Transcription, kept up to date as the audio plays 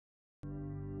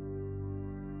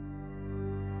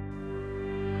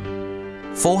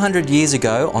400 years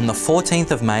ago, on the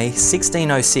 14th of May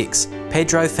 1606,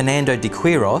 Pedro Fernando de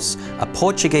Quiros, a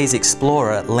Portuguese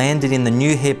explorer, landed in the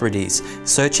New Hebrides,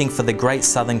 searching for the great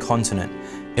southern continent.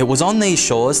 It was on these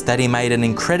shores that he made an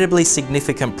incredibly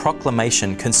significant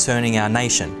proclamation concerning our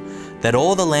nation, that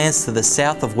all the lands to the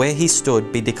south of where he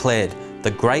stood be declared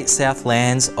the great south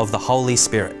lands of the Holy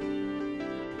Spirit.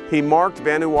 He marked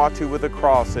Vanuatu with a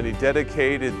cross, and he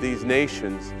dedicated these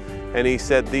nations, and he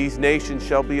said, "These nations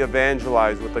shall be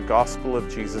evangelized with the gospel of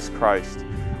Jesus Christ."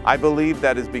 I believe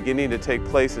that is beginning to take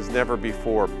place as never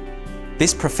before.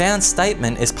 This profound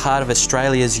statement is part of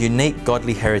Australia's unique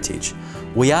godly heritage.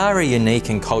 We are a unique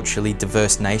and culturally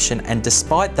diverse nation, and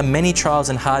despite the many trials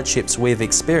and hardships we've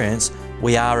experienced,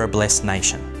 we are a blessed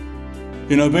nation.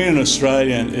 You know, being an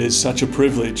Australian is such a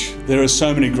privilege. There are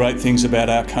so many great things about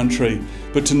our country,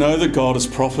 but to know that God has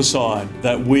prophesied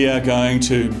that we are going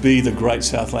to be the great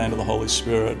Southland of the Holy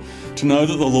Spirit, to know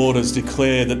that the Lord has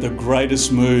declared that the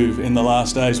greatest move in the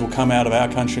last days will come out of our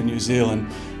country, New Zealand,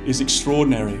 is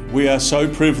extraordinary. We are so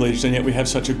privileged, and yet we have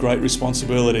such a great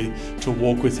responsibility to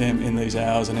walk with Him in these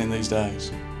hours and in these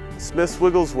days. Smith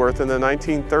Wigglesworth in the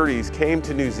 1930s came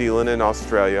to New Zealand and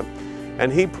Australia,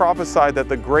 and he prophesied that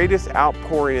the greatest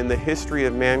outpouring in the history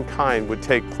of mankind would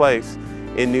take place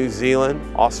in New Zealand,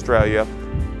 Australia,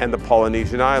 and the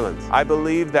Polynesian Islands. I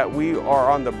believe that we are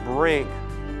on the brink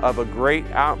of a great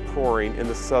outpouring in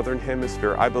the Southern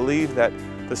Hemisphere. I believe that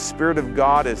the Spirit of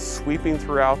God is sweeping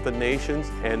throughout the nations,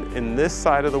 and in this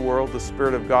side of the world, the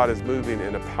Spirit of God is moving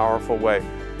in a powerful way.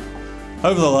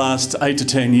 Over the last 8 to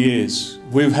 10 years,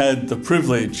 we've had the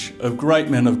privilege of great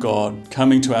men of God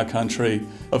coming to our country,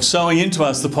 of sowing into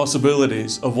us the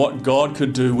possibilities of what God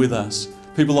could do with us.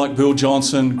 People like Bill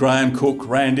Johnson, Graham Cook,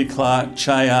 Randy Clark,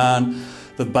 Cheyenne,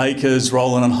 the Bakers,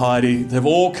 Roland and Heidi, they've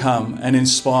all come and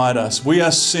inspired us. We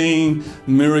are seeing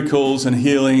miracles and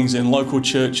healings in local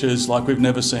churches like we've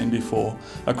never seen before.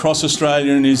 Across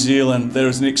Australia and New Zealand, there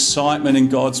is an excitement in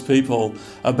God's people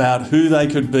about who they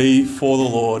could be for the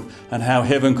Lord and how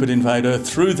heaven could invade earth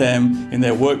through them in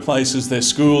their workplaces, their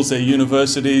schools, their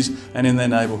universities, and in their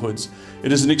neighbourhoods.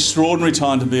 It is an extraordinary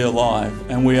time to be alive,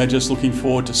 and we are just looking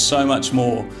forward to so much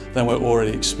more than we're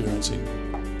already experiencing.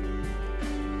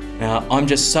 Now, I'm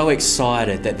just so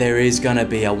excited that there is going to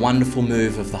be a wonderful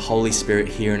move of the Holy Spirit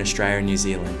here in Australia and New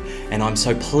Zealand. And I'm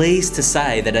so pleased to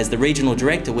say that as the Regional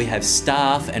Director, we have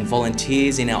staff and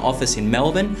volunteers in our office in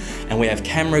Melbourne, and we have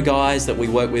camera guys that we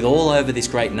work with all over this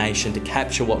great nation to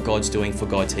capture what God's doing for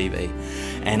God TV.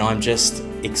 And I'm just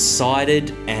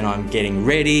excited, and I'm getting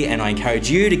ready, and I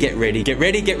encourage you to get ready. Get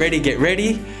ready, get ready, get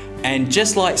ready. And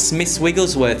just like Smith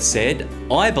Wigglesworth said,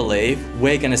 I believe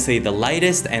we're going to see the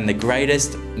latest and the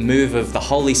greatest move of the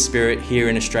Holy Spirit here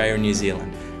in Australia and New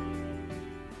Zealand.